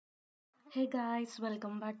Hey guys,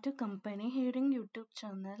 welcome back to Company Hearing YouTube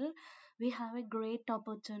channel. We have a great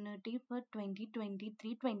opportunity for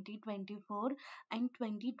 2023, 2024 and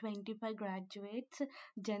 2025 graduates.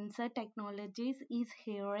 Zensar Technologies is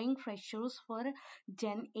hiring freshers for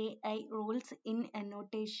Gen AI roles in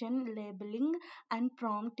annotation, labeling and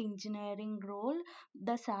prompt engineering role.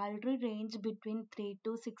 The salary range between 3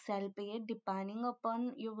 to 6 LPA depending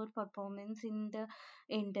upon your performance in the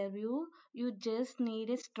interview. You just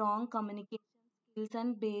need a strong communication skills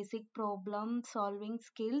and basic problem solving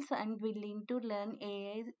skills and willing to learn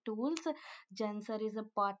AI tools. Gensar is a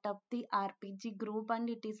part of the RPG group and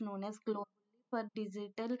it is known as globally for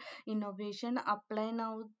digital innovation. Apply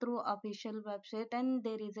now through official website and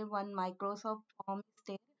there is a one Microsoft form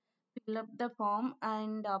is fill up the form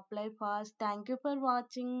and apply fast. Thank you for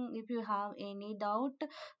watching. If you have any doubt,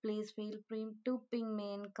 please feel free to ping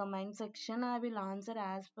me in comment section. I will answer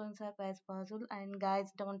as fast as possible. And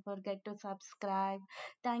guys, don't forget to subscribe.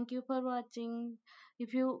 Thank you for watching.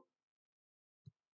 If you